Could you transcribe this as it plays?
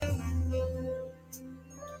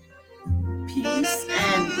Peace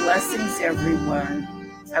and blessings, everyone.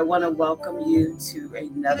 I want to welcome you to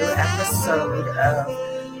another episode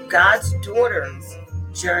of God's Daughter's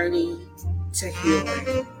Journey to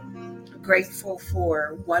Healing. Grateful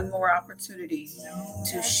for one more opportunity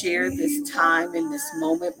to share this time and this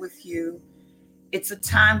moment with you. It's a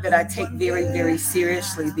time that I take very, very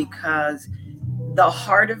seriously because the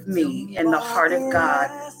heart of me and the heart of God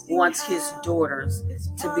wants his daughters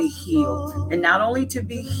to be healed. And not only to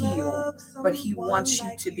be healed, but he wants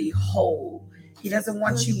you to be whole. He doesn't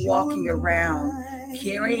want you walking around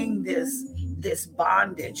carrying this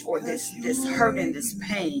bondage or this hurt and this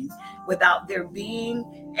pain without there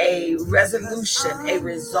being a resolution, a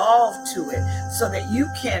resolve to it, so that you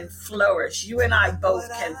can flourish. You and I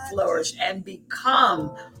both can flourish and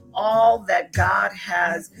become all that God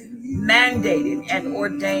has mandated and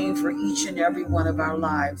ordained for each and every one of our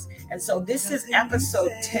lives. And so this is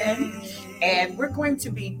episode 10, and we're going to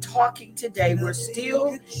be talking today. We're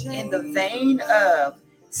still in the vein of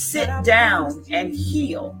sit down and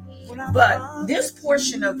heal. But this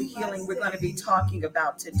portion of the healing we're going to be talking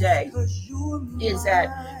about today is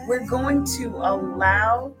that we're going to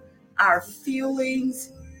allow our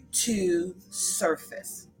feelings to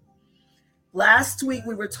surface. Last week,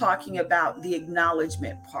 we were talking about the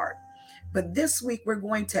acknowledgement part, but this week, we're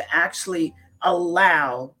going to actually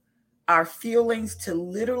allow our feelings to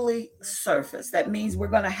literally surface. That means we're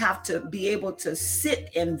going to have to be able to sit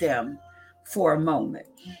in them for a moment,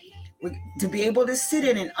 to be able to sit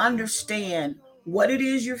in and understand what it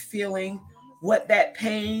is you're feeling, what that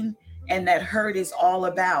pain and that hurt is all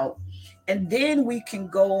about. And then we can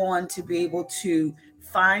go on to be able to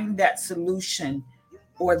find that solution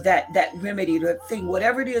or that remedy, the thing,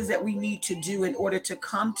 whatever it is that we need to do in order to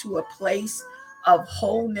come to a place of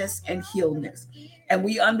wholeness and healness. And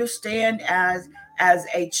we understand as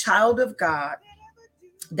a child of God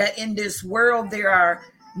that in this world there are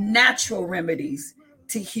natural remedies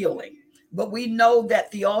to healing. But we know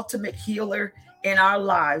that the ultimate healer in our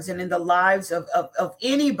lives and in the lives of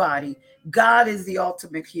anybody, God is the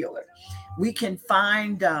ultimate healer. We can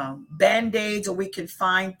find band-aids or we can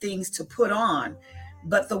find things to put on,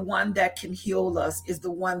 but the one that can heal us is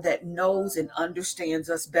the one that knows and understands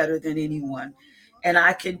us better than anyone. And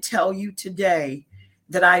I can tell you today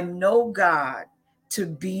that I know God to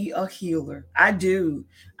be a healer. I do.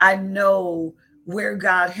 I know where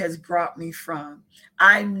God has brought me from.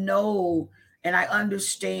 I know and I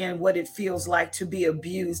understand what it feels like to be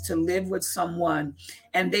abused, to live with someone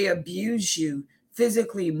and they abuse you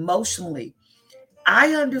physically, emotionally.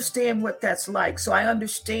 I understand what that's like. So I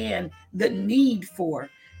understand the need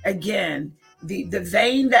for, again, the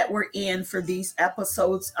vein that we're in for these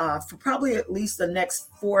episodes, for probably at least the next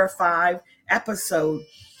 4 or 5 episodes,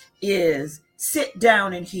 is sit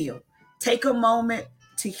down and heal. Take a moment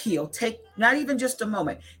to heal. Take not even just a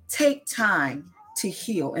moment, take time to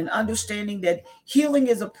heal, and understanding that healing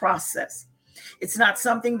is a process. It's not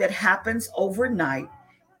something that happens overnight.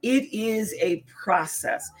 It is a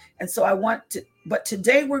process. And so but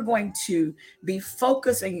today we're going to be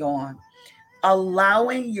focusing on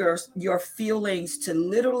allowing your feelings to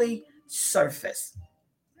literally surface.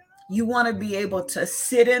 You want to be able to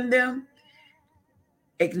sit in them,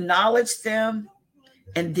 acknowledge them,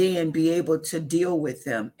 and then be able to deal with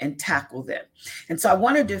them and tackle them. And so I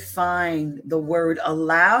want to define the word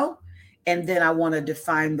allow, and then I want to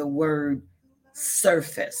define the word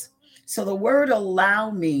surface. So the word allow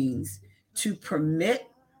means to permit,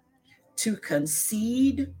 to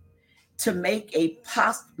concede, to make a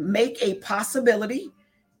possibility,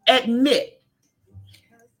 admit,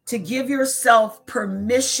 to give yourself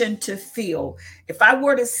permission to feel. If I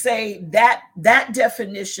were to say that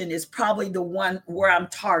definition is probably the one where I'm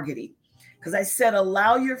targeting, because I said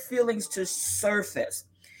allow your feelings to surface.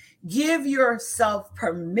 Give yourself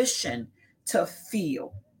permission to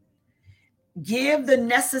feel. Give the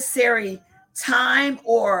necessary time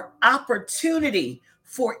or opportunity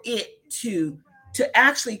for it to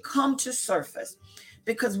actually come to surface.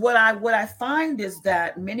 Because what I find is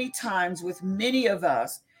that many times with many of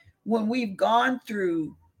us, when we've gone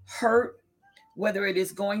through hurt, whether it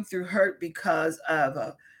is going through hurt because of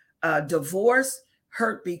a divorce,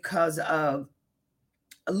 hurt because of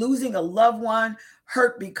losing a loved one,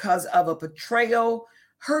 hurt because of a betrayal,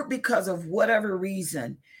 hurt because of whatever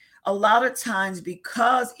reason, a lot of times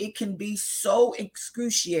because it can be so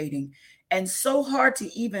excruciating and so hard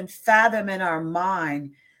to even fathom in our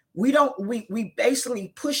mind, we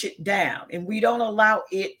basically push it down and we don't allow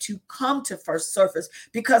it to come to first surface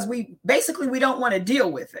because we don't want to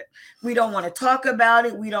deal with it. We don't want to talk about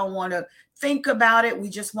it. We don't want to think about it. We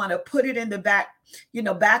just want to put it in the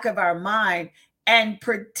back of our mind and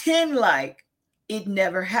pretend like it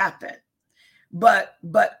never happened. But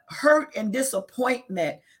hurt and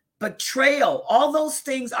disappointment, betrayal, all those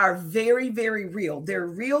things are very, very real. They're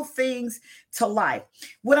real things to life.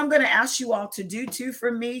 What I'm going to ask you all to do too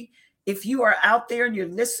for me, if you are out there and you're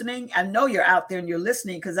listening, I know you're out there and you're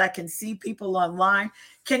listening because I can see people online.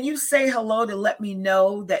 Can you say hello to let me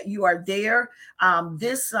know that you are there?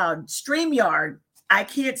 This StreamYard, I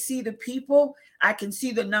can't see the people. I can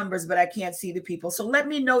see the numbers, but I can't see the people. So let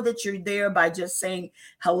me know that you're there by just saying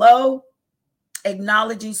hello,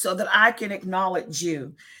 acknowledging so that I can acknowledge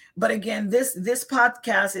you. But again, this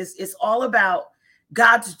podcast is all about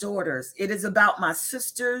God's daughters. It is about my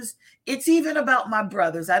sisters. It's even about my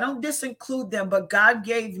brothers. I don't disinclude them, but God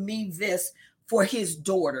gave me this for his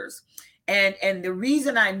daughters. And the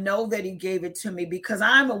reason I know that he gave it to me, because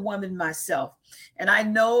I'm a woman myself, and I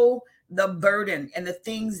know the burden and the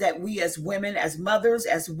things that we as women, as mothers,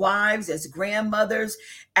 as wives, as grandmothers,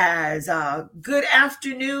 as good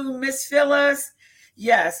afternoon, Miss Phyllis.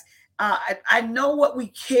 Yes, I know what we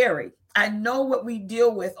carry. I know what we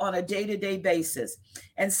deal with on a day-to-day basis.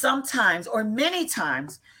 And sometimes, or many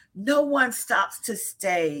times, no one stops to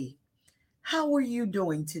say, how are you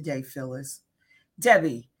doing today, Phyllis?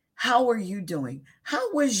 Debbie, how are you doing?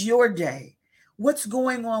 How was your day? What's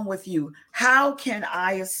going on with you? How can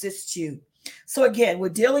I assist you? So again, we're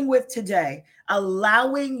dealing with today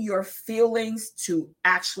allowing your feelings to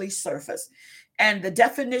actually surface. And the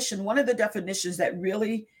definition, one of the definitions that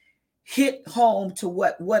really hit home to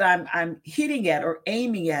what I'm hitting at or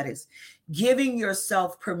aiming at is giving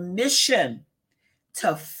yourself permission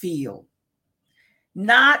to feel,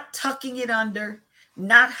 not tucking it under,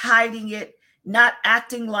 not hiding it, not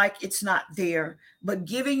acting like it's not there, but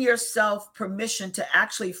giving yourself permission to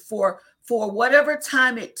actually for whatever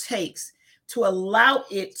time it takes to allow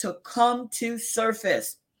it to come to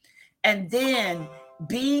surface, and then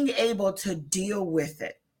being able to deal with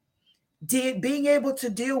it, being able to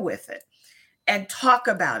deal with it and talk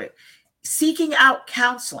about it, seeking out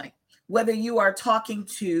counseling, whether you are talking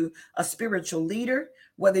to a spiritual leader,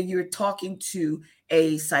 whether you're talking to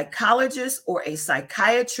a psychologist or a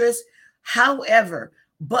psychiatrist, however,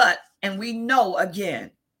 and we know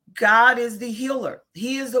again, God is the healer.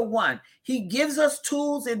 He is the one. He gives us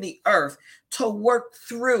tools in the earth to work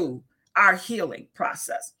through our healing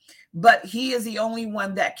process, but he is the only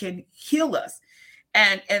one that can heal us.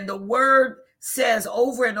 And the word says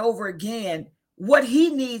over and over again, what he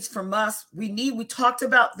needs from us, we talked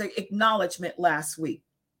about the acknowledgement last week,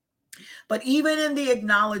 but even in the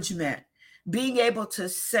acknowledgement, being able to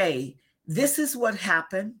say, this is what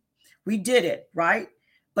happened. We did it, right?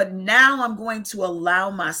 But now I'm going to allow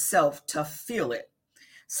myself to feel it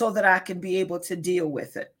so that I can be able to deal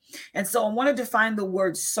with it. And so I want to define the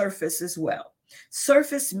word surface as well.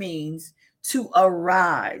 Surface means to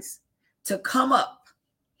arise, to come up,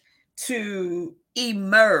 to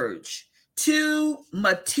emerge, to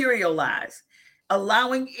materialize,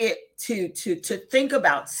 allowing it to think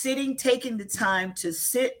about sitting, taking the time to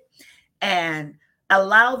sit and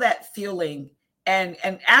allow that feeling and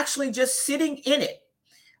actually just sitting in it.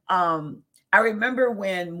 I remember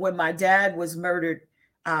when my dad was murdered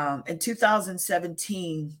in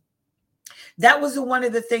 2017, that was one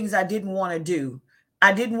of the things I didn't want to do.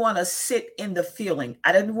 I didn't want to sit in the feeling.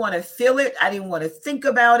 I didn't want to feel it. I didn't want to think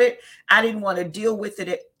about it. I didn't want to deal with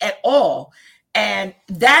it at all. And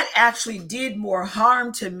that actually did more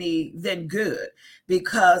harm to me than good,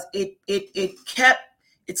 because it kept,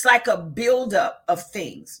 it's like a buildup of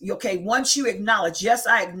things. Okay, once you acknowledge, yes,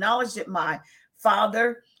 I acknowledged that my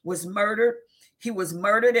father was murdered. He was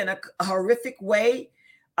murdered in a horrific way.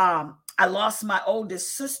 I lost my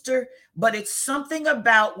oldest sister, but it's something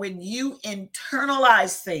about when you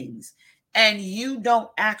internalize things and you don't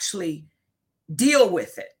actually deal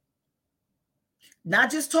with it.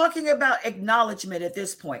 Not just talking about acknowledgement at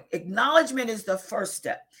this point. Acknowledgement is the first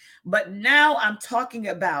step. But now I'm talking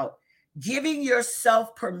about giving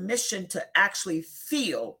yourself permission to actually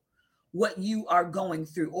feel what you are going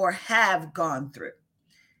through or have gone through.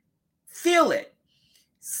 Feel it.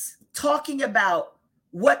 Talking about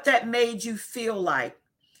what that made you feel like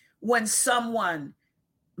when someone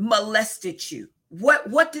molested you.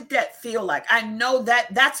 What did that feel like? I know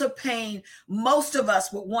that that's a pain most of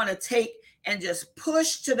us would want to take and just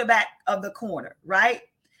push to the back of the corner, right?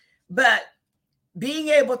 But being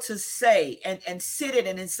able to say and sit it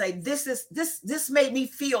and say, this made me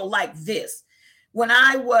feel like this. When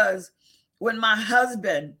my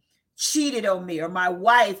husband cheated on me or my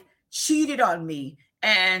wife cheated on me,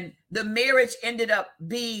 and the marriage ended up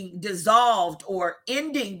being dissolved or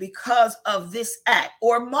ending because of this act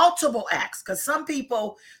or multiple acts. Because some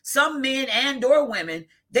people, some men and or women,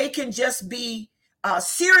 they can just be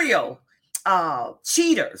serial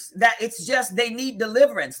cheaters, that it's just they need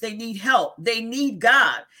deliverance, they need help, they need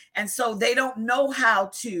God, and so they don't know how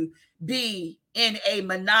to be in a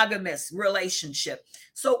monogamous relationship.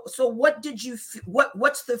 So what did you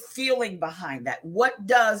what's the feeling behind that? What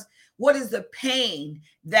is the pain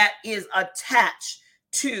that is attached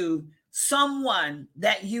to someone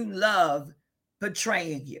that you love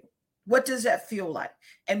betraying you? What does that feel like?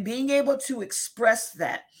 And being able to express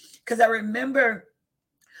that. Because I remember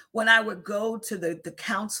when I would go to the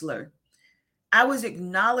counselor, I was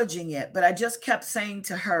acknowledging it, but I just kept saying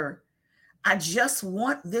to her, I just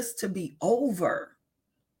want this to be over,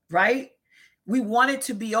 right? We want it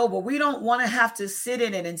to be over. We don't want to have to sit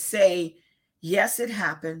in it and say, yes, it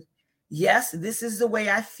happened. Yes, this is the way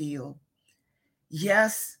I feel.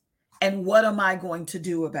 Yes. And what am I going to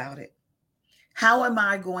do about it? How am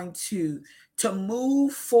I going to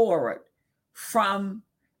move forward from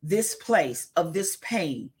this place of this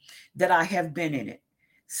pain that I have been in it?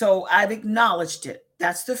 So I've acknowledged it.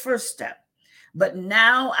 That's the first step. But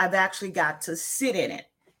now I've actually got to sit in it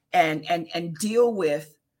and deal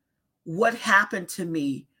with what happened to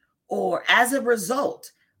me, or as a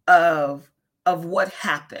result of what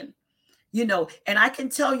happened. And I can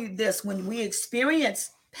tell you this: when we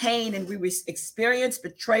experience pain and we experience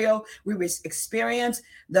betrayal, we experience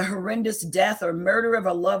the horrendous death or murder of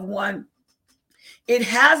a loved one, it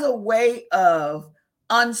has a way of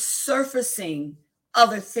unsurfacing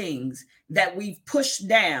other things that we've pushed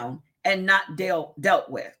down and not dealt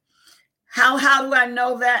with. How do I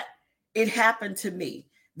know that? It happened to me.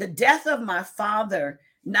 The death of my father,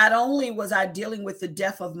 not only was I dealing with the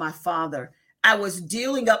death of my father,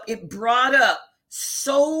 it brought up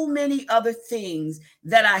so many other things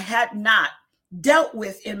that I had not dealt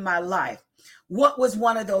with in my life. What was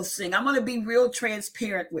one of those things? I'm going to be real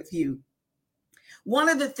transparent with you. One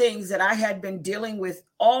of the things that I had been dealing with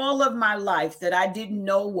all of my life that I didn't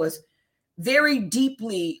know was very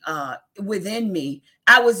deeply within me,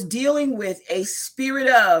 I was dealing with a spirit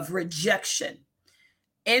of rejection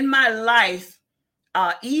in my life.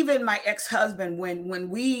 Even my ex-husband, when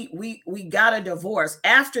we got a divorce,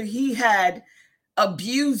 after he had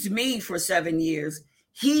abused me for 7 years,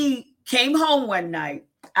 he came home one night.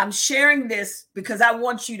 I'm sharing this because I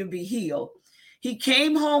want you to be healed. He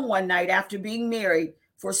came home one night after being married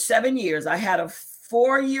for 7 years. I had a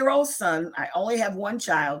 4-year-old son. I only have one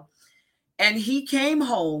child. And he came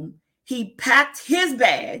home, he packed his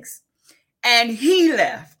bags, and he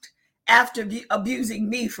left after abusing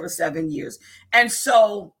me for 7 years. And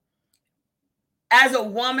so as a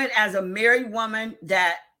woman, as a married woman,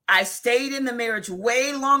 that I stayed in the marriage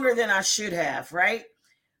way longer than I should have, right?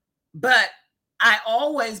 But I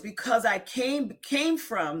always, because I came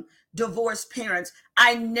from divorced parents,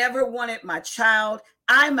 I never wanted my child,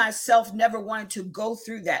 I myself never wanted to go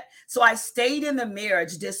through that. So I stayed in the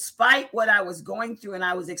marriage despite what I was going through and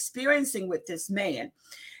I was experiencing with this man.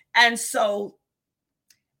 And so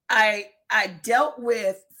I dealt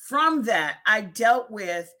with, from that, and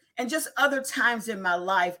just other times in my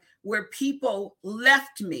life where people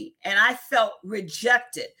left me and I felt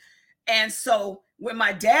rejected. And so when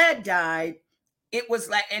my dad died, it was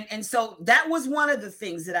like, and so that was one of the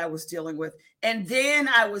things that I was dealing with. And then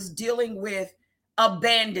I was dealing with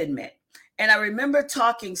abandonment. And I remember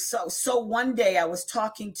talking, so one day I was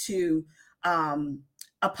talking to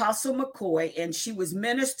Apostle McCoy, and she was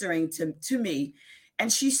ministering to me.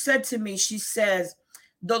 And she said to me, she says,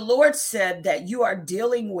 the Lord said that you are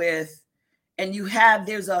dealing with, and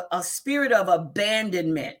there's a spirit of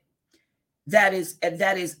abandonment that is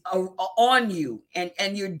on you,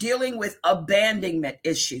 and you're dealing with abandonment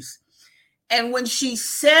issues. And when she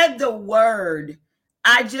said the word,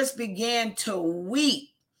 I just began to weep.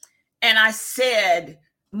 And I said,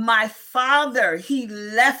 my father, he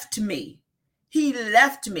left me. He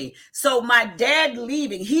left me. So my dad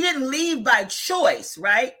leaving, he didn't leave by choice,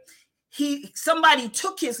 right? Somebody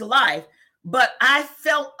took his life, but I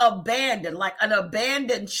felt abandoned, like an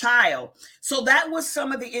abandoned child. So that was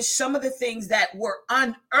some of the things that were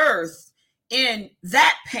unearthed in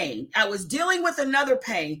that pain. I was dealing with another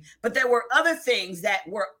pain, but there were other things that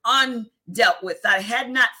were undealt with, that I had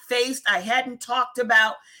not faced, I hadn't talked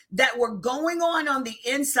about, that were going on the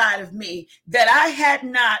inside of me that I had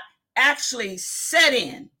not actually set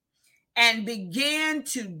in and began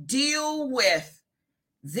to deal with.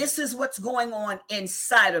 This is what's going on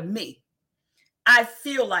inside of me. I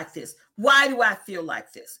feel like this. Why do I feel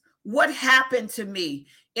like this? What happened to me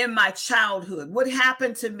in my childhood? What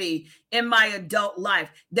happened to me in my adult life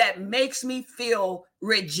that makes me feel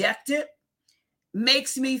rejected,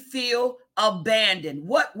 makes me feel abandoned?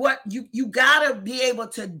 What you got to be able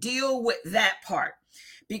to deal with that part,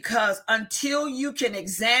 because until you can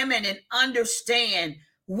examine and understand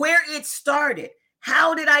where it started,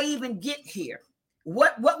 how did I even get here?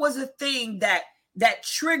 What was the thing that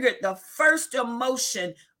triggered the first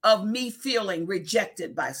emotion of me feeling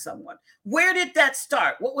rejected by someone? Where did that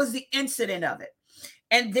start? What was the incident of it?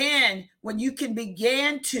 And then when you can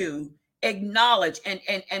begin to acknowledge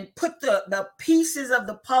and put the pieces of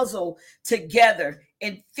the puzzle together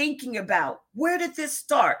and thinking about where did this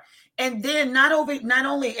start? And then not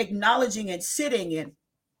only acknowledging and sitting and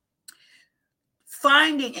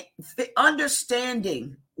finding,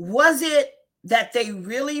 understanding, was it that they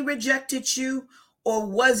really rejected you, or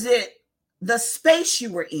was it the space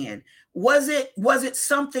you were in? Was it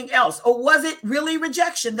something else, or was it really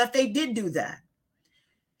rejection that they did do that?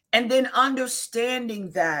 And then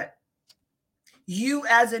understanding that you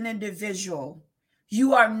as an individual,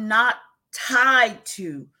 you are not tied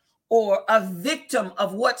to or a victim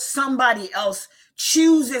of what somebody else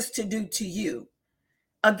chooses to do to you.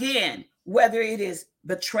 Again, whether it is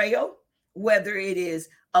betrayal, whether it is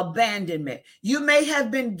abandonment. You may have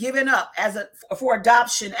been given up for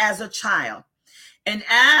adoption as a child. And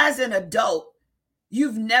as an adult,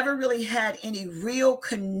 you've never really had any real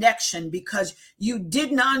connection because you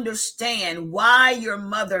didn't understand why your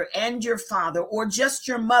mother and your father, or just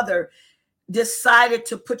your mother, decided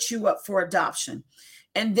to put you up for adoption.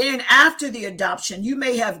 And then after the adoption, you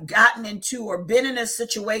may have gotten into or been in a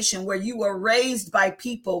situation where you were raised by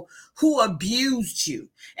people who abused you.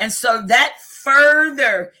 And so that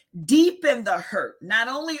further deepened the hurt. Not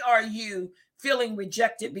only are you feeling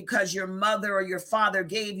rejected because your mother or your father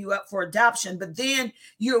gave you up for adoption, but then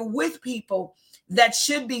you're with people that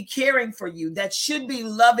should be caring for you, that should be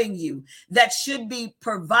loving you, that should be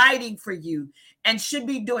providing for you, and should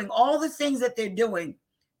be doing all the things that they're doing,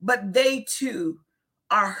 but they too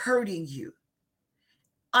are hurting you.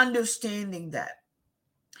 Understanding that.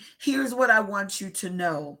 Here's what I want you to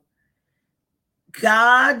know.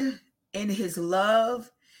 God, in his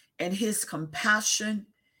love and his compassion,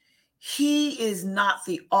 he is not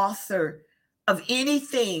the author of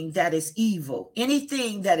anything that is evil,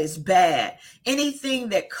 anything that is bad, anything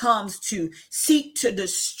that comes to seek to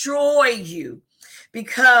destroy you.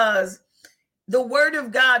 Because the word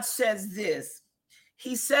of God says this.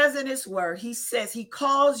 He says in his word, he says he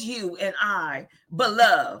calls you and I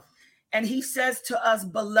beloved. And he says to us,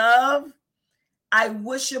 beloved, I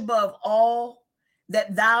wish above all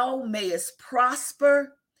that thou mayest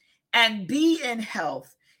prosper and be in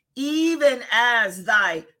health, even as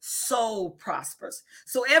thy soul prospers.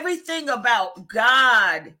 So everything about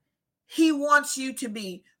God, he wants you to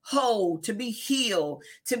be whole, to be healed,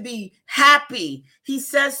 to be happy. He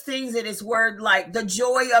says things in his word like, the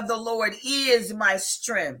joy of the Lord is my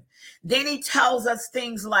strength. Then he tells us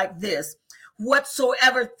things like this: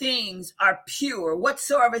 whatsoever things are pure,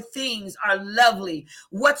 whatsoever things are lovely,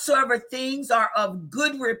 whatsoever things are of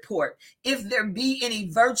good report, if there be any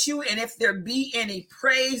virtue and if there be any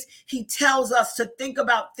praise, he tells us to think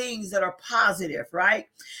about things that are positive, right?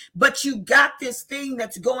 But you got this thing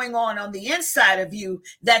that's going on the inside of you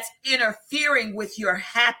that's interfering with your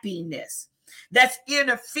happiness. That's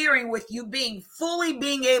interfering with you being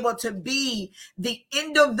able to be the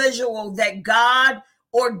individual that God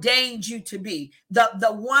ordained you to be,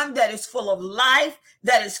 the one that is full of life,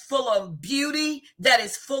 that is full of beauty, that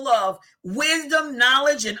is full of wisdom,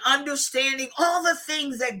 knowledge, and understanding, all the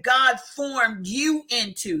things that God formed you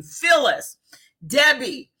into. Phyllis,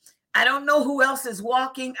 Debbie, I don't know who else is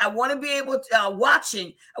walking. I want to be able to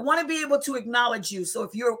watching. I want to be able to acknowledge you. So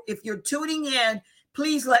if you're tuning in,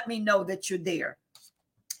 please let me know that you're there.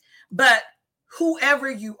 But whoever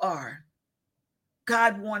you are,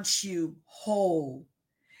 God wants you whole.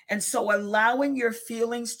 And so allowing your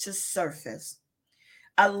feelings to surface,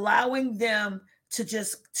 allowing them to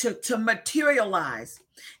just to materialize,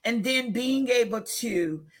 and then being able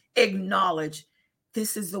to acknowledge,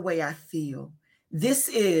 this is the way I feel. This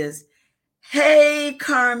is, hey,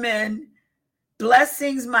 Carmen,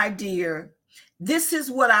 blessings, my dear. This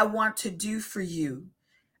is what I want to do for you.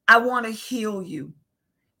 I want to heal you.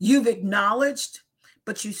 You've acknowledged,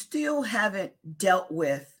 but you still haven't dealt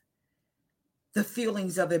with the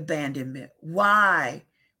feelings of abandonment. Why?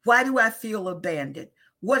 Why do I feel abandoned?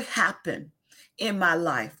 What happened in my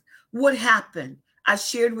life? What happened? I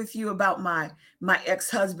shared with you about my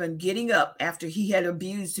ex-husband getting up after he had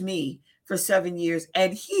abused me for 7 years,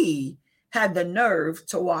 and he had the nerve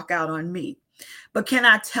to walk out on me. But can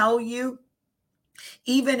I tell you,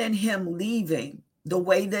 even in him leaving the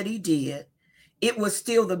way that he did, it was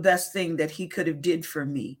still the best thing that he could have did for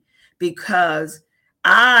me, because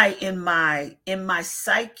I, in my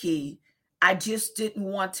psyche, I just didn't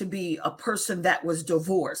want to be a person that was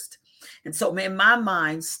divorced. And so in my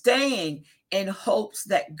mind, staying in hopes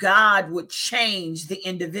that God would change the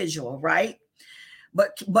individual, right?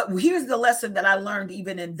 But here's the lesson that I learned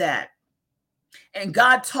even in that. And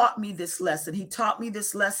God taught me this lesson. He taught me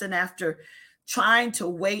this lesson after trying to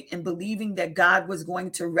wait and believing that God was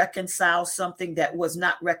going to reconcile something that was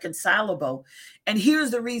not reconcilable. And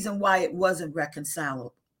here's the reason why it wasn't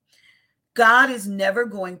reconcilable. God is never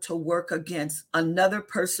going to work against another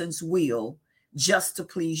person's will just to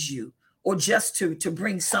please you, or just to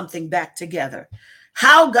bring something back together.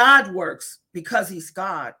 How God works, because he's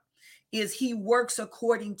God, is he works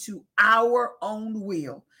according to our own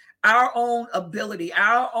will, our own ability,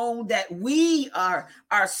 our own, that we are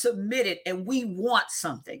submitted and we want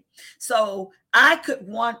something. So I could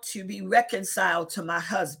want to be reconciled to my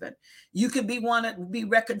husband. You could want to be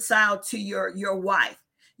reconciled to your wife.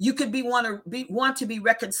 You could want to be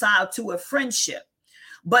reconciled to a friendship.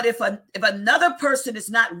 But if another person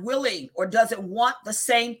is not willing or doesn't want the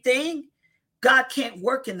same thing, God can't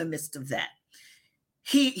work in the midst of that.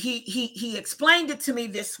 He explained it to me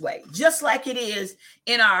this way, just like it is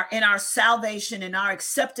in our salvation and our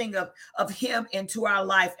accepting of him into our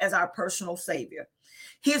life as our personal savior.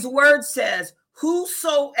 His word says,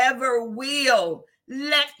 whosoever will,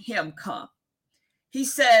 let him come. He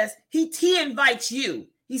says, he invites you.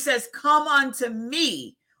 He says, come unto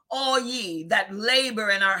me, all ye that labor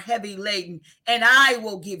and are heavy laden, and I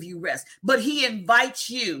will give you rest. But he invites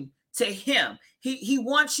you to him. He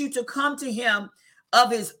wants you to come to him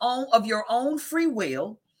of your own free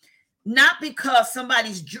will, not because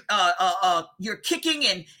somebody's you're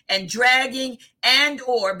kicking and dragging, and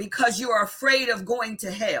or because you're afraid of going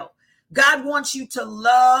to hell. God wants you to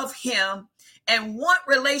love him and want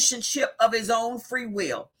relationship of his own free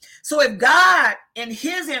will. So if God, in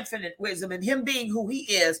his infinite wisdom and him being who he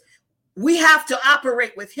is, we have to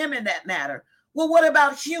operate with him in that matter. Well, what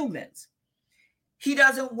about humans? He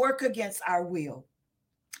doesn't work against our will.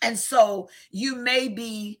 And so you may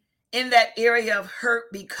be in that area of hurt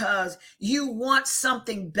because you want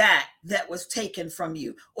something back that was taken from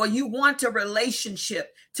you, or you want a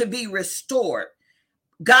relationship to be restored.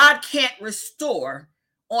 God can't restore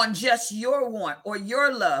on just your want or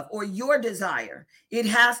your love or your desire. It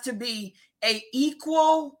has to be an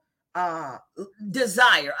equal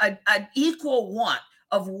desire, an equal want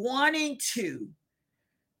of wanting to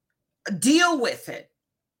deal with it,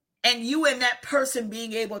 and you and that person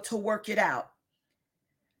being able to work it out,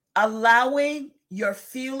 allowing your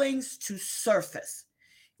feelings to surface,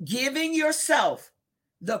 giving yourself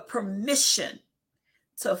the permission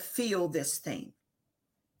to feel this thing.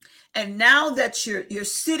 And now that you're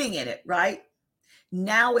sitting in it, right?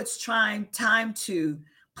 Now it's time to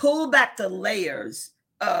pull back the layers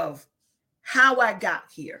of how I got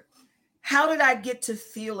here. How did I get to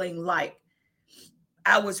feeling like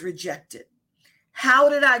I was rejected? How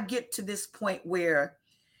did I get to this point where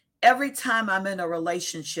every time I'm in a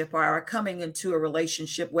relationship or are coming into a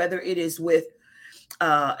relationship, whether it is with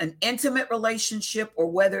an intimate relationship or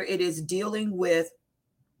whether it is dealing with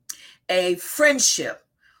a friendship,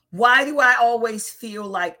 why do I always feel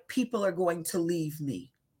like people are going to leave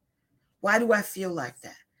me? Why do I feel like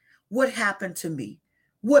that? What happened to me?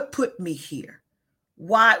 What put me here?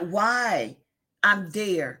 Why I'm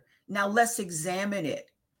there? Now let's examine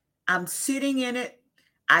it. I'm sitting in it.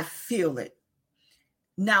 I feel it.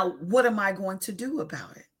 Now, what am I going to do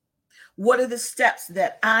about it? What are the steps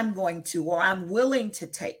that I'm going to, or I'm willing to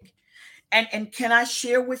take? And can I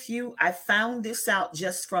share with you, I found this out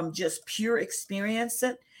just from just pure experience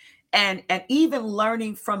and even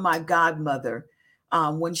learning from my godmother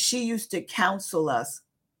when she used to counsel us.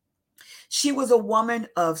 She was a woman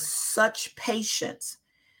of such patience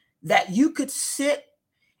that you could sit,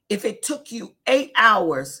 if it took you 8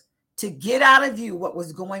 hours to get out of you what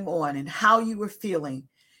was going on and how you were feeling,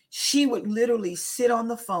 she would literally sit on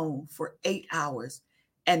the phone for 8 hours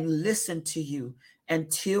and listen to you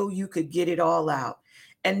until you could get it all out.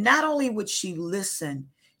 And not only would she listen,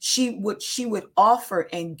 she would offer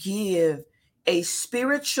and give a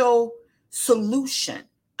spiritual solution,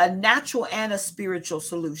 a natural and a spiritual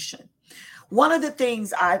solution. One of the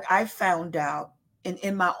things I found out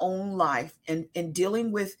in my own life and in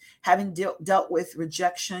dealing with having dealt with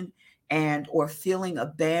rejection and or feeling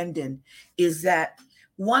abandoned is that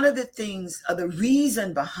one of the things, the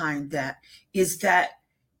reason behind that is that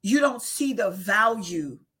you don't see the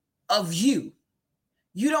value of you.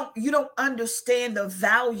 You don't understand the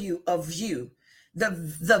value of you,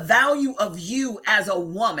 the value of you as a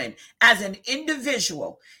woman, as an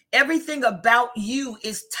individual. Everything about you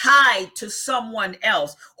is tied to someone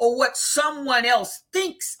else, or what someone else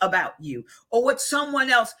thinks about you, or what someone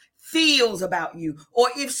else feels about you, or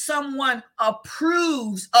if someone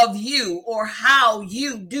approves of you or how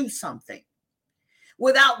you do something,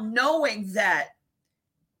 without knowing that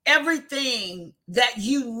everything that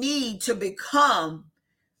you need to become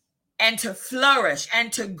and to flourish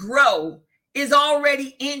and to grow is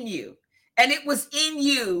already in you. And it was in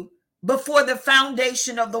you before the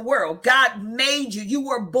foundation of the world. God made you. You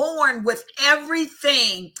were born with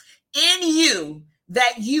everything in you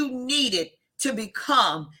that you needed to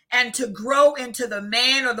become and to grow into the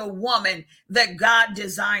man or the woman that God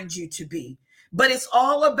designed you to be. But it's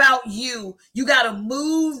all about you. You got to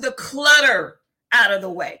move the clutter out of the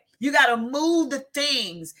way. You got to move the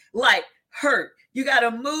things like hurt. You got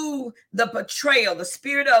to move the betrayal, the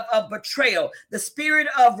spirit of betrayal, the spirit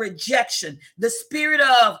of rejection, the spirit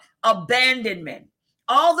of abandonment.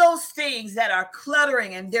 All those things that are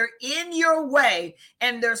cluttering and they're in your way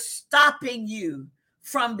and they're stopping you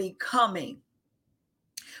from becoming.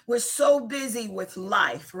 We're so busy with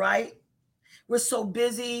life, right? We're so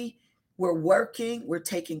busy. We're working. We're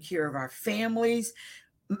taking care of our families.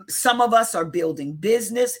 Some of us are building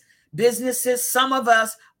businesses. Some of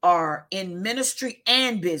us are in ministry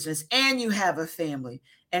and business, and you have a family.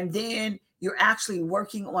 And then you're actually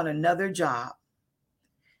working on another job.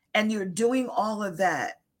 And you're doing all of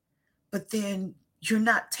that. But then you're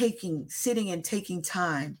not sitting and taking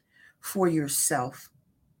time for yourself.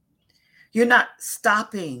 You're not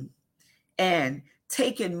stopping and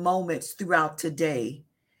taking moments throughout today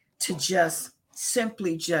to just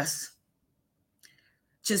simply just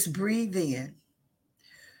breathe in,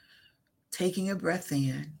 taking a breath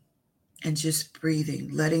in and just breathing,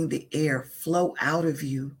 letting the air flow out of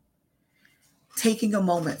you, taking a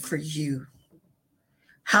moment for you.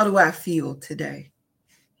 How do I feel today?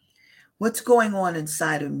 What's going on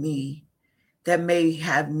inside of me that may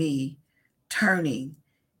have me turning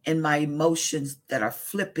and my emotions that are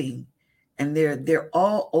flipping and they're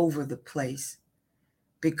all over the place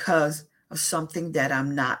because of something that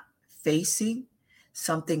I'm not facing,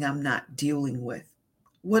 something I'm not dealing with?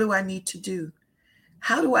 What do I need to do?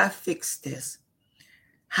 How do I fix this?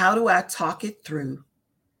 How do I talk it through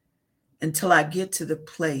until I get to the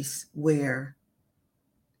place where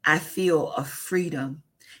I feel a freedom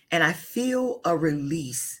and I feel a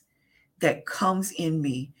release that comes in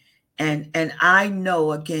me? And I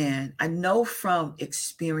know, again, I know from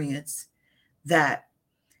experience that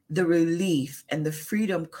the relief and the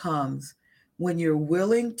freedom comes when you're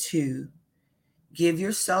willing to give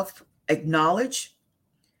yourself, acknowledge,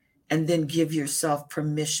 and then give yourself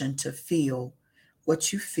permission to feel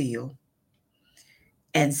what you feel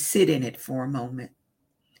and sit in it for a moment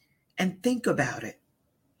and think about it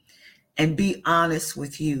and be honest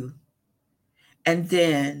with you. And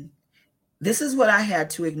then this is what I had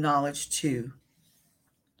to acknowledge too,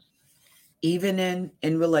 even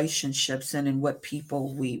in relationships and in what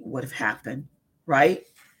people we would have happened, right?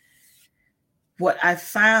 What I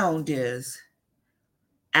found is,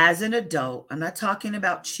 as an adult, I'm not talking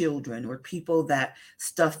about children or people that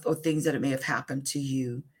stuff or things that may have happened to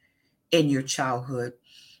you in your childhood.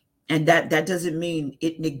 And that doesn't mean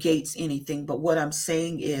it negates anything. But what I'm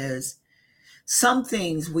saying is some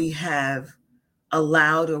things we have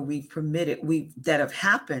allowed or we've permitted that have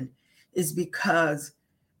happened is because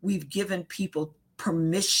we've given people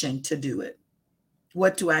permission to do it.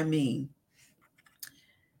 What do I mean?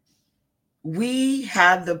 We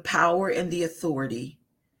have the power and the authority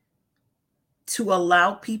to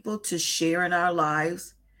allow people to share in our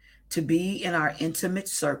lives, to be in our intimate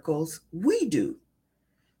circles. We do.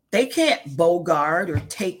 They can't bogart or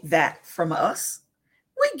take that from us.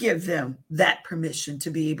 We give them that permission to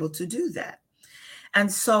be able to do that. And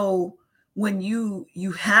so when you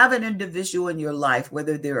have an individual in your life,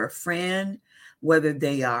 whether they're a friend, whether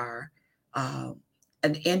they are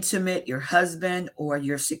an intimate, your husband or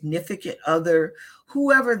your significant other,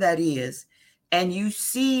 whoever that is, and you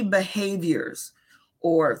see behaviors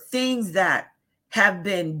or things that have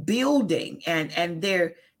been building and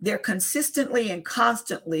they're consistently and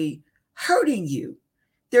constantly hurting you.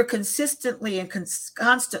 They're consistently and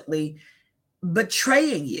constantly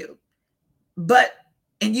betraying you.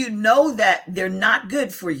 And you know that they're not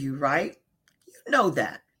good for you, right? You know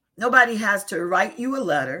that. Nobody has to write you a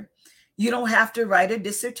letter. You don't have to write a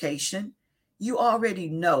dissertation. You already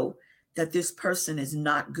know that this person is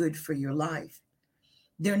not good for your life.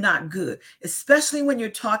 They're not good, especially when you're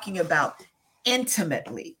talking about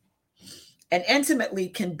intimately. And intimately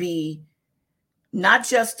can be not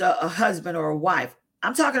just a husband or a wife.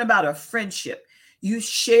 I'm talking about a friendship. You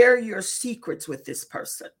share your secrets with this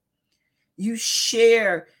person. You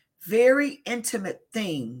share very intimate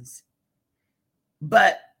things,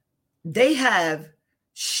 but they have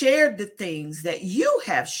shared the things that you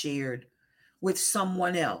have shared with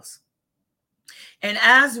someone else. And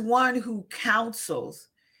as one who counsels,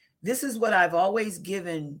 this is what I've always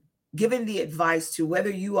given the advice to,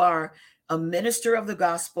 whether you are a minister of the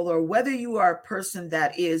gospel or whether you are a person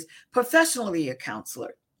that is professionally a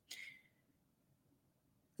counselor.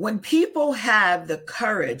 When people have the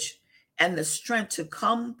courage and the strength to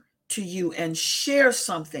come to you and share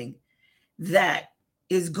something that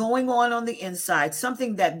is going on the inside,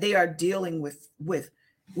 something that they are dealing with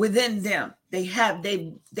within them, they've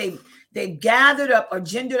gathered up or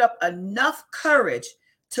gendered up enough courage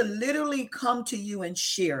to literally come to you and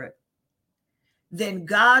share it, then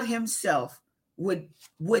God himself would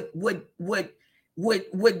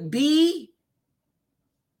be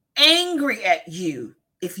angry at you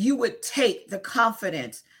if you would take the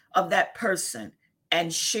confidence of that person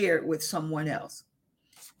and share it with someone else.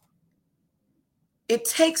 It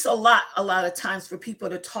takes a lot of times for people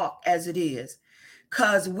to talk as it is,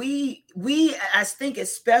 because we I think,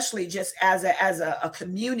 especially just as a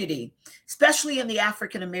community, especially in the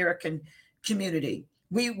African American community,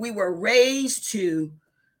 we were raised to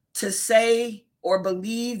say or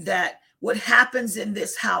believe that what happens in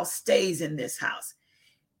this house stays in this house,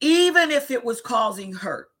 even if it was causing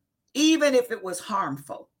hurt, even if it was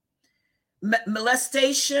harmful.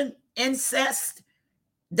 Molestation, incest,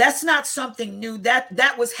 that's not something new.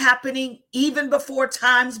 That was happening even before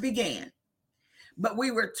times began. But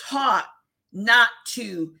we were taught not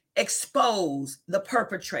to expose the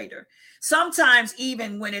perpetrator. Sometimes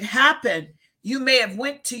even when it happened, you may have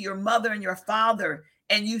went to your mother and your father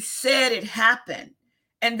and you said it happened,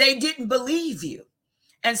 and they didn't believe you.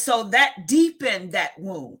 And so that deepened that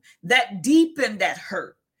wound, that deepened that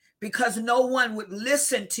hurt, because no one would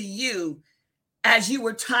listen to you as you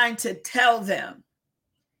were trying to tell them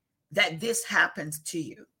that this happens to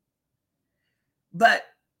you. But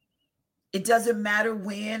it doesn't matter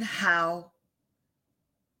when, how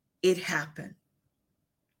it happened.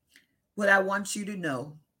 What I want you to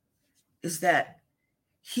know is that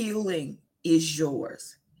healing is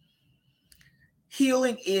yours.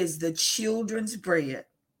 Healing is the children's bread.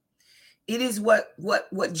 It is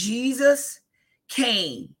what Jesus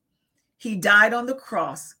came. He died on the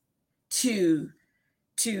cross to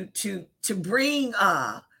bring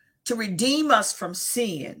to redeem us from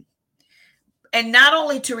sin. And not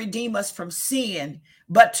only to redeem us from sin,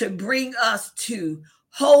 but to bring us to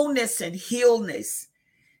wholeness and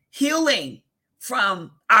healing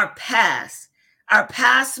from our past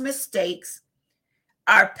mistakes,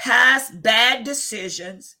 our past bad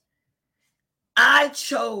decisions. I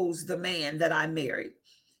chose the man that I married.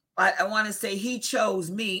 I want to say he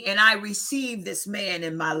chose me, and I received this man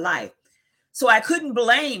in my life. So I couldn't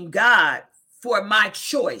blame God for my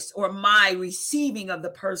choice or my receiving of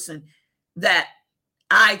the person that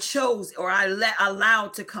I chose or I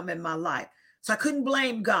allowed to come in my life. So I couldn't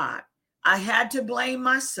blame God. I had to blame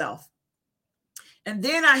myself. And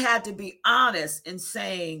then I had to be honest in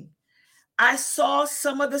saying, I saw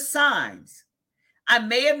some of the signs. I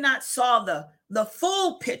may have not saw the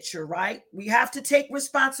full picture, right? We have to take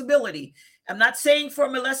responsibility. I'm not saying for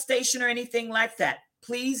molestation or anything like that.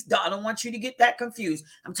 Please, I don't want you to get that confused.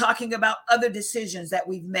 I'm talking about other decisions that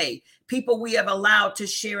we've made, people we have allowed to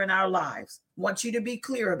share in our lives. I want you to be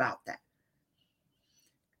clear about that.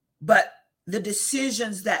 But the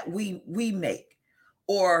decisions that we make,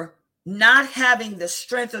 or not having the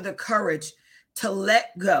strength or the courage to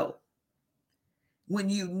let go when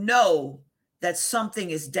you know that something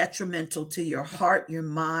is detrimental to your heart, your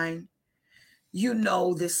mind, you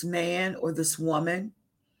know this man or this woman,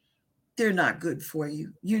 they're not good for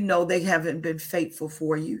you. You know they haven't been faithful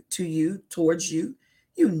for you, to you, towards you.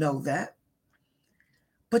 You know that.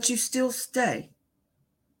 But you still stay.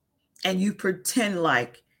 And you pretend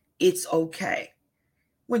like it's okay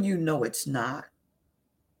when you know it's not.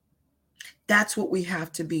 That's what we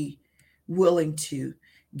have to be willing to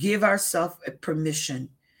give ourselves permission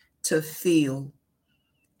to feel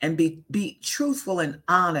and be truthful and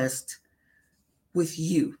honest with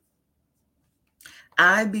you.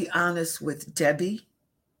 I be honest with Debbie.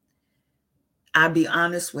 I be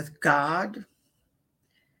honest with God.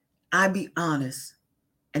 I be honest.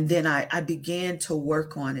 And then I began to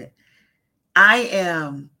work on it. I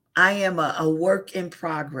am a work in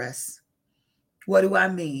progress. What do I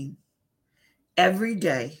mean? Every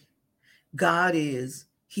day, God he's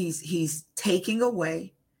taking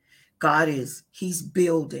away, God is, he's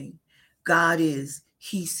building. God is,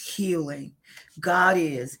 he's healing. God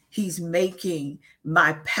is, he's making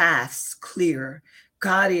my paths clear.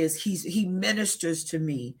 God is, he ministers to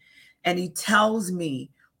me and he tells me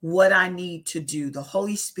what I need to do. The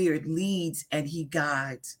Holy Spirit leads and he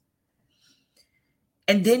guides.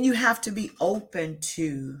 And then you have to be open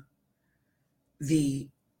to the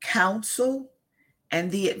counsel and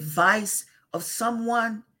the advice of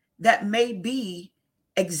someone that may be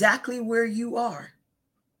exactly where you are.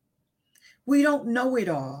 We don't know it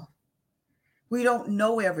all. We don't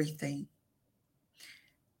know everything.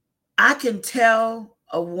 I can tell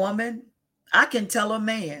a woman, I can tell a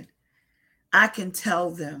man, I can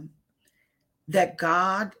tell them that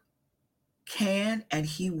God can and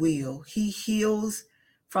he will. He heals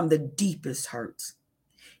from the deepest hurts.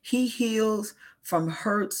 He heals from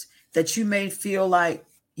hurts that you may feel like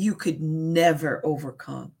you could never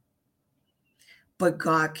overcome. But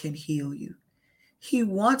God can heal you. He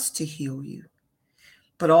wants to heal you.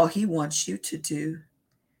 But all he wants you to do,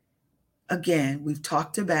 again, we've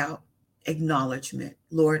talked about acknowledgement.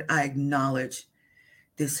 Lord, I acknowledge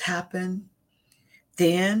this happened.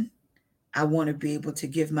 Then I want to be able to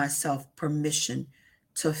give myself permission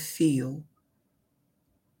to feel,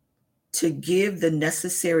 to give the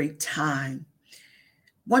necessary time.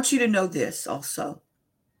 I want you to know this also.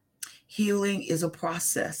 Healing is a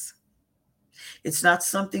process. It's not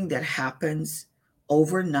something that happens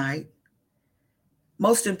overnight.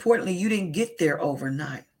 Most importantly, you didn't get there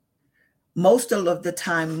overnight. Most of the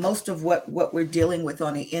time, most of what we're dealing with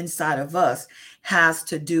on the inside of us has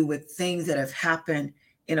to do with things that have happened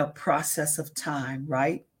in a process of time,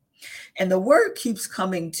 right? And the word keeps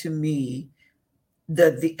coming to me,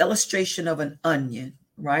 the illustration of an onion,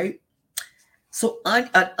 right? So an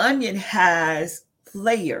onion has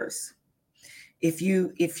layers. If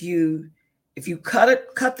you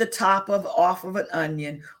cut the top off of an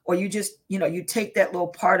onion, or you just, you take that little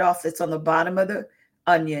part off that's on the bottom of the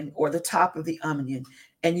onion or the top of the onion,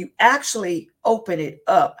 and you actually open it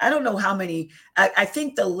up. I don't know how many, I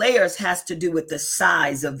think the layers has to do with the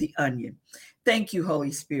size of the onion. Thank you,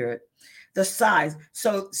 Holy Spirit. The size.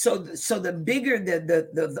 So the bigger,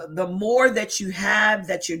 the more that you have,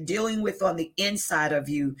 that you're dealing with on the inside of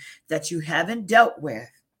you that you haven't dealt with,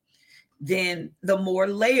 then the more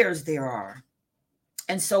layers there are.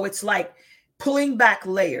 And so it's like pulling back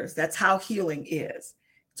layers. That's how healing is.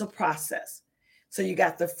 It's a process. So you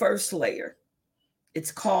got the first layer.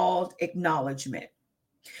 It's called acknowledgement.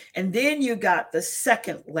 And then you got the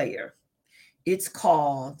second layer. It's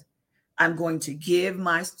called, I'm going to give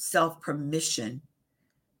myself permission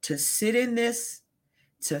to sit in this,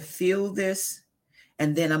 to feel this,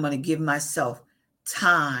 and then I'm going to give myself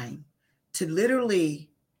time to literally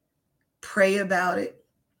pray about it,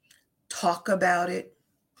 talk about it,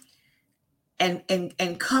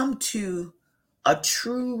 and come to a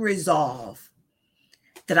true resolve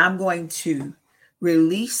that I'm going to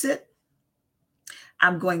release it,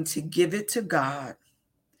 I'm going to give it to God,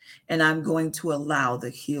 and I'm going to allow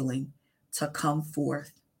the healing to come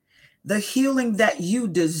forth. The healing that you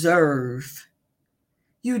deserve.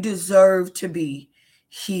 You deserve to be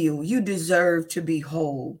healed. You deserve to be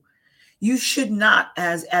whole. You should not,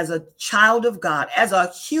 as a child of God, as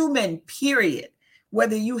a human, period,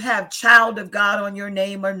 whether you have child of God on your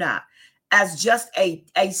name or not, as just a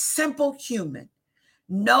simple human,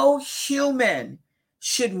 no human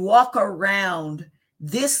should walk around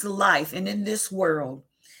this life and in this world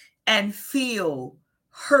and feel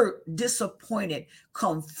hurt, disappointed,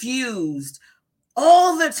 confused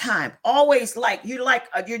all the time, always like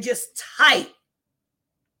you're just tight.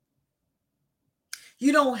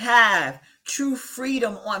 You don't have true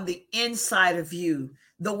freedom on the inside of you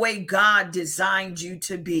the way God designed you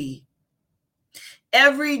to be.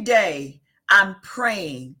 Every day I'm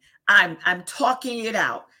praying, I'm talking it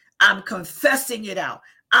out, I'm confessing it out.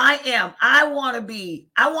 I want to be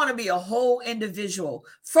a whole individual.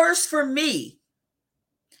 First for me,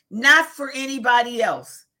 not for anybody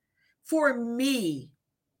else. For me.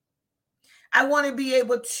 I want to be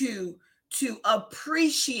able to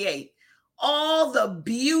appreciate all the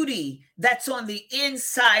beauty that's on the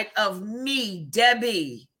inside of me,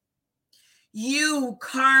 Debbie. You,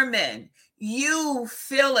 Carmen. You,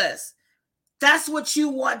 Phyllis. That's what you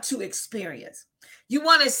want to experience. You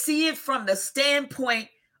want to see it from the standpoint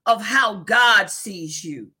of how God sees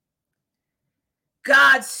you.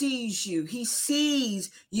 God sees you. He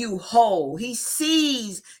sees you whole. He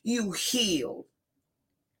sees you healed.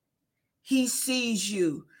 He sees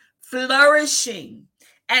you flourishing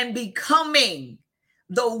and becoming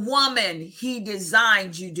the woman he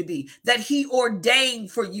designed you to be, that he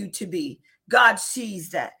ordained for you to be. God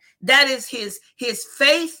sees that. That is his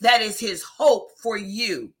faith. That is his hope for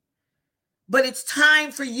you. But it's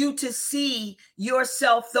time for you to see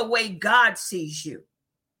yourself the way God sees you.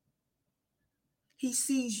 He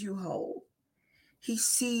sees you whole. He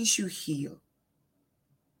sees you healed.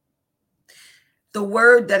 The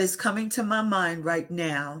word that is coming to my mind right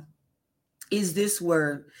now is this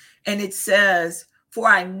word. And it says, for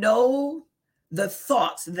I know the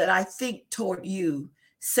thoughts that I think toward you,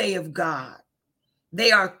 say of God.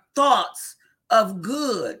 They are thoughts of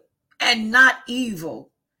good and not evil,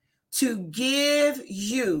 to give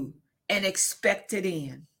you an expected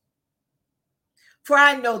end. For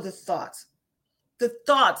I know the thoughts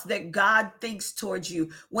that God thinks towards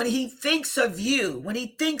you. When he thinks of you, when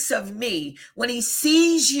he thinks of me, when he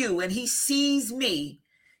sees you and he sees me,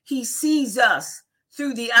 he sees us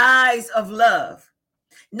through the eyes of love,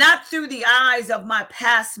 not through the eyes of my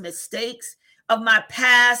past mistakes, of my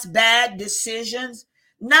past bad decisions,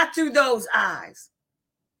 not through those eyes.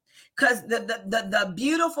 Because the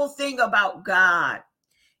beautiful thing about God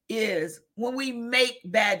is when we make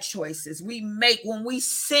bad choices, when we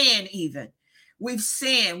sin even, we've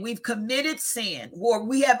sinned, we've committed sin, or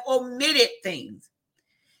we have omitted things.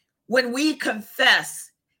 When we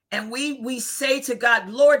confess and we say to God,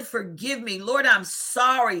 Lord, forgive me. Lord, I'm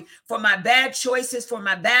sorry for my bad choices, for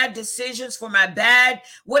my bad decisions, for my bad,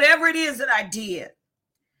 whatever it is that I did.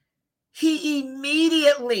 He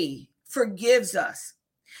immediately forgives us.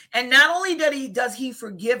 And not only does he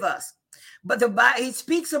forgive us, but the Bible, he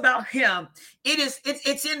speaks about him.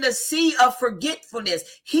 It's in the sea of forgetfulness.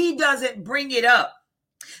 He doesn't bring it up.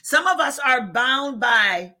 Some of us are bound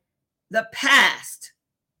by the past.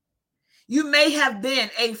 You may have been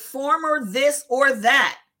a former this or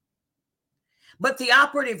that, but the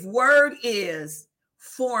operative word is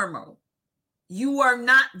former. You are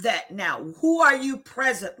not that now. Who are you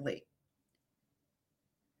presently?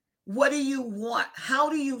 What do you want? How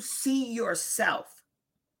do you see yourself?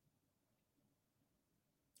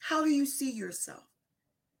 How do you see yourself?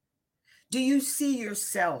 Do you see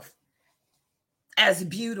yourself as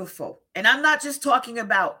beautiful? And I'm not just talking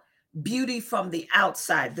about beauty from the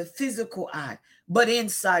outside, the physical eye, but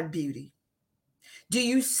inside beauty. Do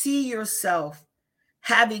you see yourself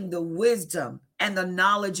having the wisdom and the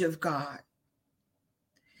knowledge of God?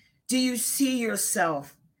 Do you see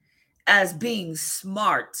yourself as being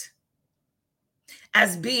smart,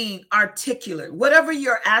 as being articulate, whatever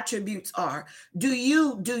your attributes are? Do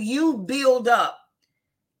you build up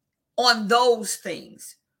on those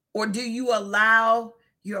things, or do you allow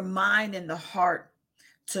your mind and the heart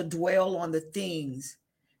to dwell on the things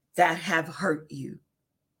that have hurt you?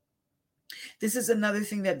 This is another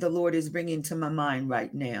thing that the Lord is bringing to my mind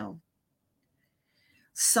right now.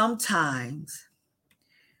 Sometimes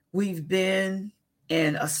we've been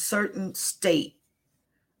in a certain state,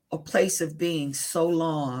 a place of being so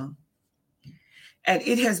long, and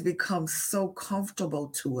it has become so comfortable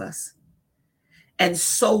to us and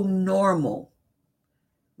so normal.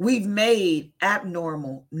 We've made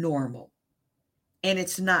abnormal normal, and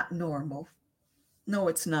it's not normal. No,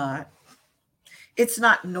 it's not. It's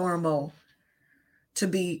not normal to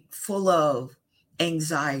be full of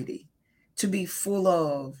anxiety, to be full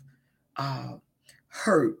of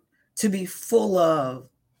hurt, to be full of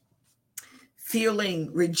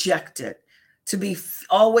feeling rejected, to be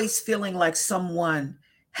always feeling like someone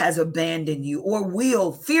has abandoned you,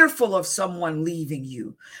 or fearful of someone leaving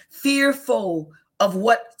you, fearful of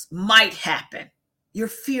what might happen. You're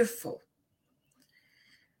fearful.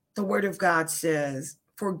 The word of God says,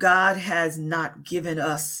 for God has not given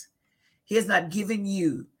us, he has not given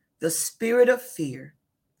you the spirit of fear,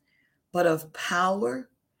 but of power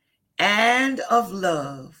and of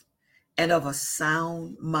love and of a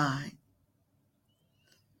sound mind.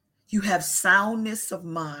 You have soundness of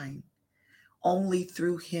mind only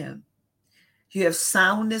through him. You have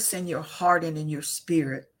soundness in your heart and in your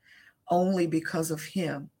spirit only because of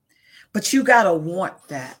him. But you got to want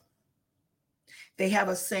that. They have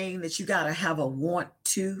a saying that you got to have a want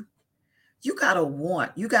to. You got to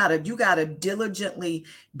want. You got to diligently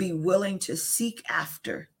be willing to seek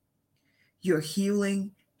after your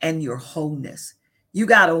healing and your wholeness. You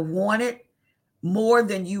got to want it more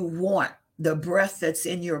than you want the breath that's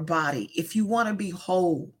in your body. If you want to be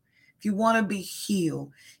whole, if you want to be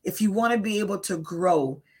healed, if you want to be able to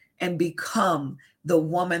grow and become the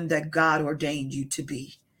woman that God ordained you to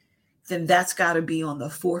be, then that's got to be on the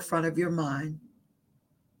forefront of your mind.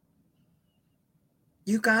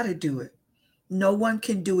 You got to do it. No one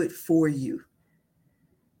can do it for you.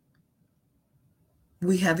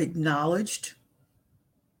 We have acknowledged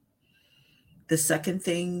the second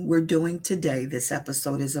thing we're doing today, this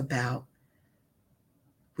episode is about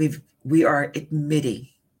We are admitting,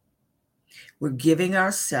 we're giving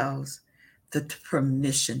ourselves the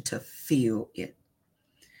permission to feel it,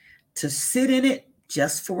 to sit in it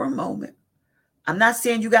just for a moment. I'm not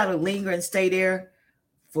saying you got to linger and stay there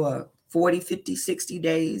for 40, 50, 60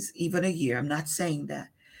 days, even a year. I'm not saying that.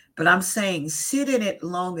 But I'm saying sit in it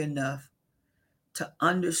long enough to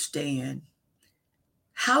understand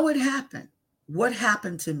how it happened. What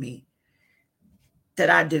happened to me that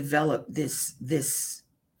I developed this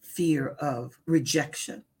fear of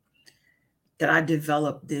rejection, that I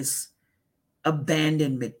developed this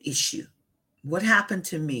abandonment issue? What happened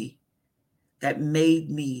to me that made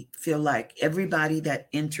me feel like everybody that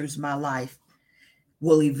enters my life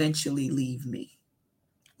will eventually leave me?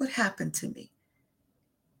 What happened to me?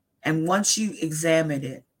 And once you examine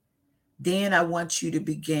it, then I want you to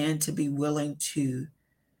begin to be willing to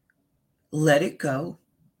let it go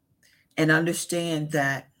and understand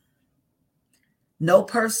that no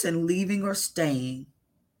person leaving or staying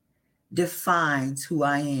defines who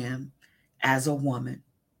I am as a woman,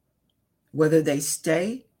 whether they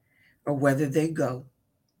stay or whether they go.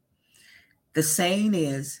 The saying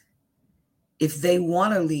is, if they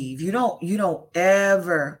want to leave, you don't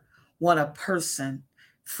ever want a person,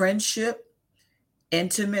 friendship,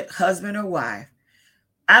 intimate, husband or wife.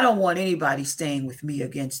 I don't want anybody staying with me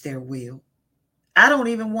against their will. I don't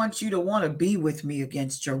even want you to want to be with me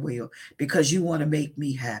against your will because you want to make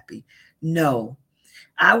me happy. No,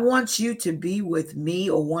 I want you to be with me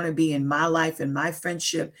or want to be in my life and my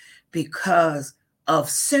friendship because of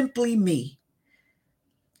simply me.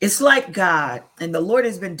 It's like God, and the Lord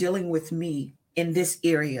has been dealing with me in this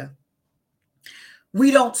area.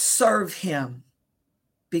 We don't serve him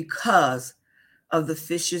because of the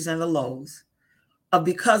fishes and the loaves, or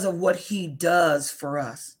because of what he does for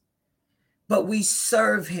us. But we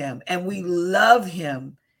serve him and we love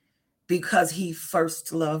him because he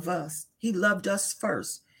first loved us. He loved us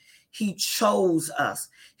first. He chose us.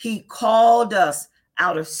 He called us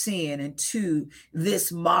out of sin into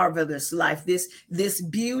this marvelous life, this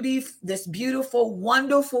beautiful,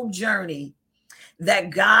 wonderful journey that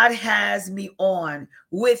God has me on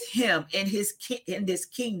with him in this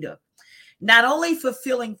kingdom. Not only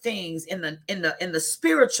fulfilling things in the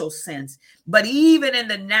spiritual sense, but even in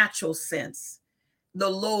the natural sense. The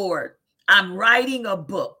Lord, I'm writing a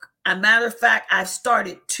book. As a matter of fact, I've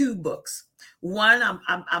started 2 books. One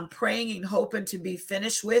I'm praying and hoping to be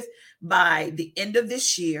finished with by the end of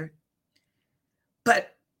this year.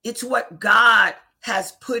 But it's what God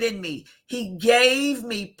has put in me. He gave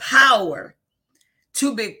me power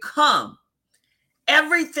to become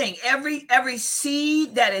everything, every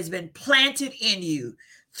seed that has been planted in you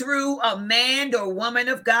through a man or woman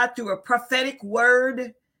of God, through a prophetic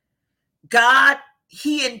word. God,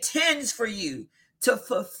 he intends for you to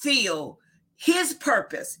fulfill his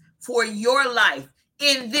purpose for your life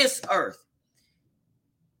in this earth.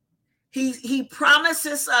 He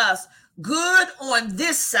promises us good on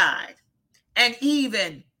this side and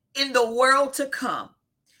even in the world to come.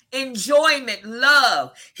 Enjoyment,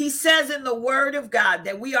 love. He says in the word of God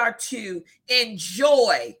that we are to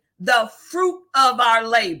enjoy the fruit of our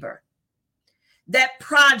labor. That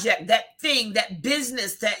project, that thing, that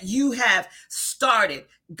business that you have started.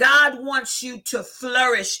 God wants you to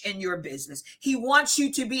flourish in your business. He wants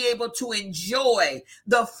you to be able to enjoy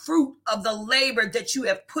the fruit of the labor that you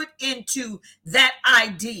have put into that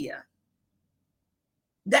idea.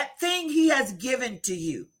 That thing he has given to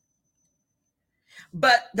you.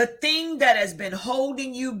 But the thing that has been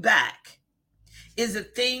holding you back is the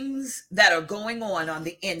things that are going on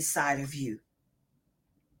the inside of you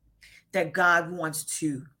that God wants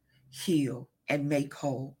to heal and make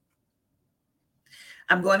whole.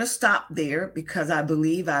 I'm going to stop there because I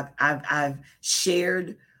believe I've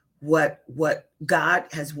shared what God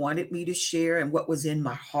has wanted me to share and what was in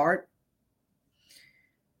my heart.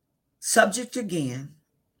 Subject again,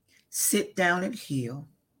 sit down and heal.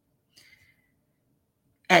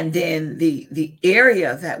 And then the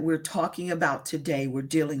area that we're talking about today, we're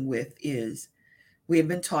dealing with is, we have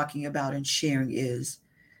been talking about and sharing is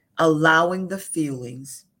allowing the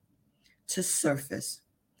feelings to surface,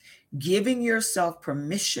 giving yourself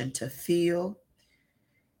permission to feel,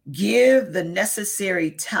 give the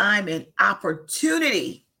necessary time and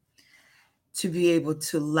opportunity to be able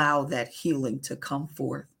to allow that healing to come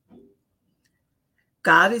forth.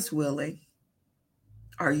 God is willing.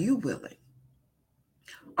 Are you willing?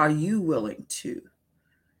 Are you willing to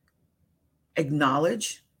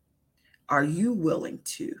acknowledge? Are you willing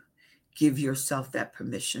to give yourself that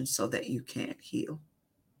permission so that you can heal?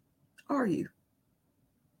 Are you?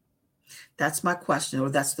 That's my question, or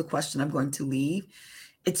that's the question I'm going to leave.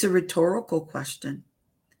 It's a rhetorical question.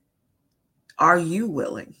 Are you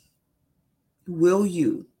willing? Will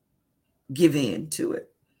you give in to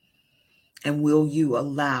it? And will you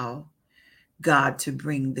allow God to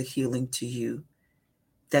bring the healing to you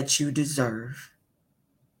that you deserve?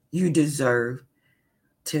 You deserve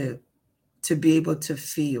to, to be able to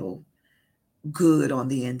feel good on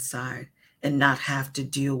the inside and not have to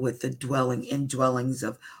deal with the indwellings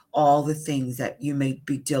of all the things that you may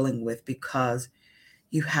be dealing with because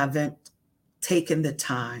you haven't taken the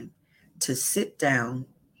time to sit down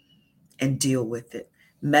and deal with it.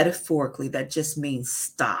 Metaphorically, that just means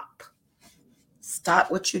stop.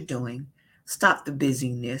 Stop what you're doing. Stop the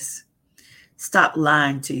busyness. Stop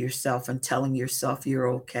lying to yourself and telling yourself you're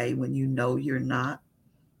okay when you know you're not.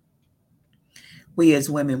 We as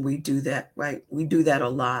women, we do that, right? We do that a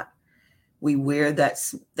lot. We wear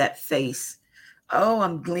that face. Oh,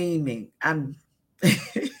 I'm gleaming. I'm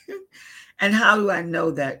And how do I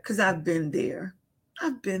know that? Because I've been there.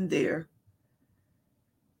 I've been there.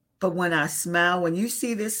 But when I smile, when you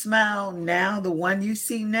see this smile now, the one you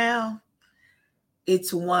see now,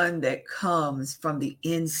 it's one that comes from the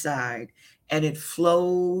inside and it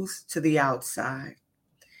flows to the outside.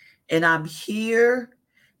 And I'm here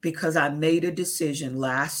because I made a decision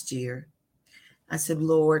last year. I said,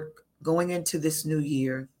 Lord, going into this new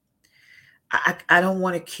year, I don't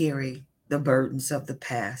want to carry the burdens of the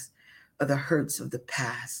past or the hurts of the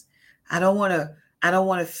past. I don't want to I don't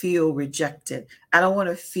want to feel rejected. I don't want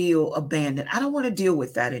to feel abandoned. I don't want to deal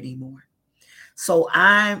with that anymore. So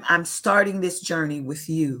I'm starting this journey with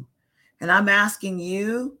you. And I'm asking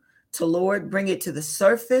you to, Lord, bring it to the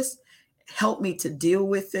surface, help me to deal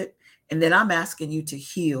with it, and then I'm asking you to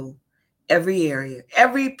heal every area,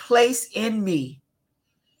 every place in me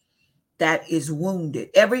that is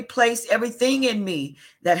wounded, every place, everything in me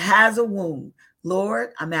that has a wound.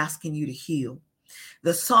 Lord, I'm asking you to heal.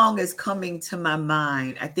 The song is coming to my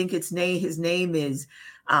mind. I think his name is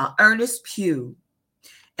Ernest Pugh.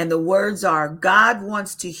 And the words are, God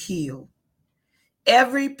wants to heal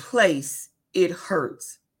every place it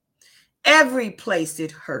hurts. Every place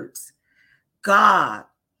it hurts. God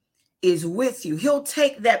is with you. He'll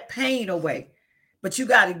take that pain away. But you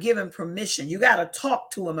got to give him permission. You got to talk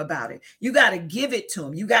to him about it. You got to give it to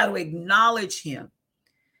him. You got to acknowledge him.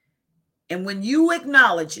 And when you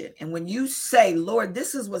acknowledge it, and when you say, Lord,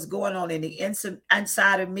 this is what's going on in the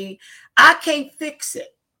inside of me, I can't fix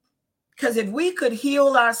it. Because if we could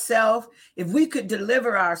heal ourselves, if we could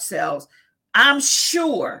deliver ourselves, I'm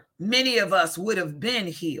sure many of us would have been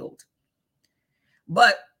healed.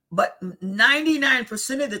 But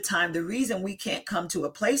 99% of the time, the reason we can't come to a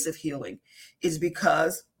place of healing is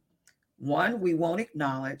because, one, we won't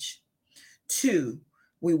acknowledge. Two,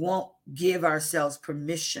 we won't give ourselves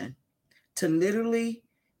permission to literally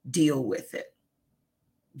deal with it.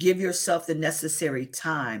 Give yourself the necessary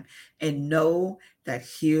time and know that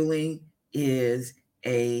healing is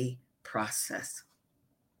a process.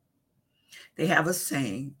 They have a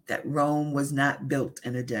saying that Rome was not built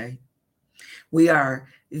in a day. We are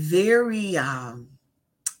very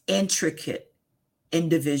intricate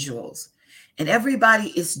individuals, and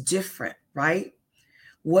everybody is different, right?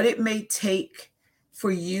 What it may take for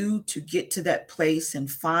you to get to that place and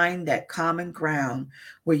find that common ground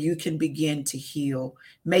where you can begin to heal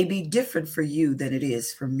may be different for you than it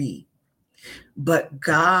is for me. But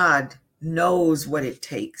God knows what it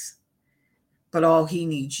takes. But all he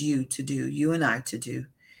needs you to do, you and I to do,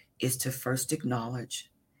 is to first acknowledge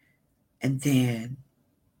and then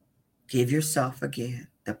give yourself again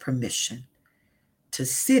the permission to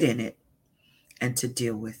sit in it and to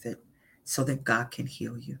deal with it so that God can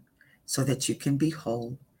heal you, so that you can be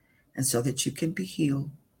whole, and so that you can be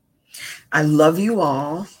healed. I love you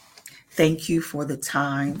all. Thank you for the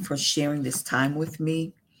time, for sharing this time with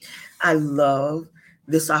me. I love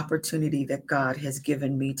this opportunity that God has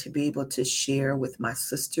given me to be able to share with my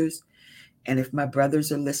sisters. And if my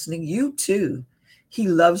brothers are listening, you too. He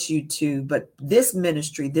loves you too. But this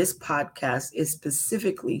ministry, this podcast is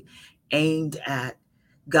specifically aimed at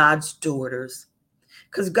God's daughters.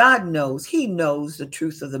 Because God knows, he knows the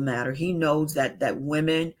truth of the matter. He knows that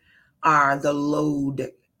women are the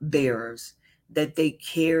load bearers, that they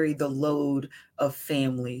carry the load of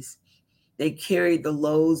families. They carry the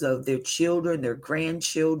loads of their children, their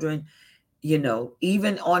grandchildren,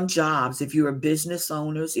 even on jobs. If you are business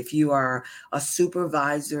owners, if you are a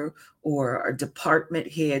supervisor or a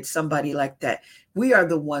department head, somebody like that, we are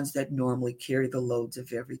the ones that normally carry the loads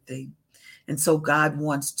of everything. And so God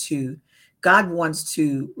wants to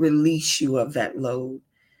release you of that load,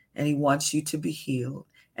 and he wants you to be healed,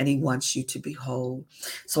 and he wants you to be whole.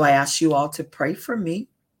 So I ask you all to pray for me.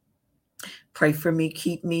 Pray for me.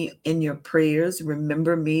 Keep me in your prayers.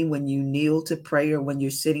 Remember me when you kneel to pray or when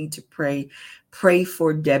you're sitting to pray. Pray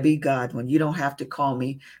for Debbie Godwin. You don't have to call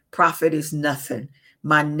me prophet is nothing.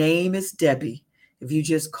 My name is Debbie. If you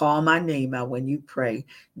just call my name out when you pray,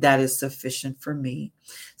 that is sufficient for me.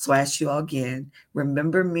 So I ask you all again,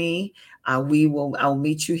 remember me. I'll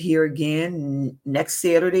meet you here again next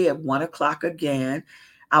Saturday at 1:00 again.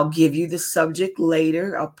 I'll give you the subject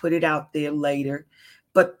later. I'll put it out there later.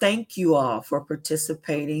 But thank you all for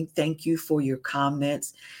participating. Thank you for your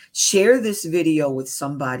comments. Share this video with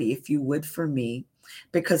somebody if you would for me,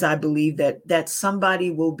 because I believe that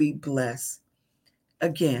somebody will be blessed.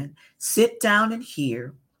 Again, sit down and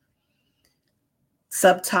hear.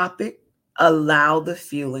 Subtopic, allow the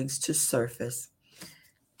feelings to surface.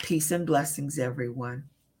 Peace and blessings, everyone.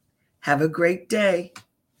 Have a great day.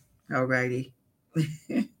 All righty.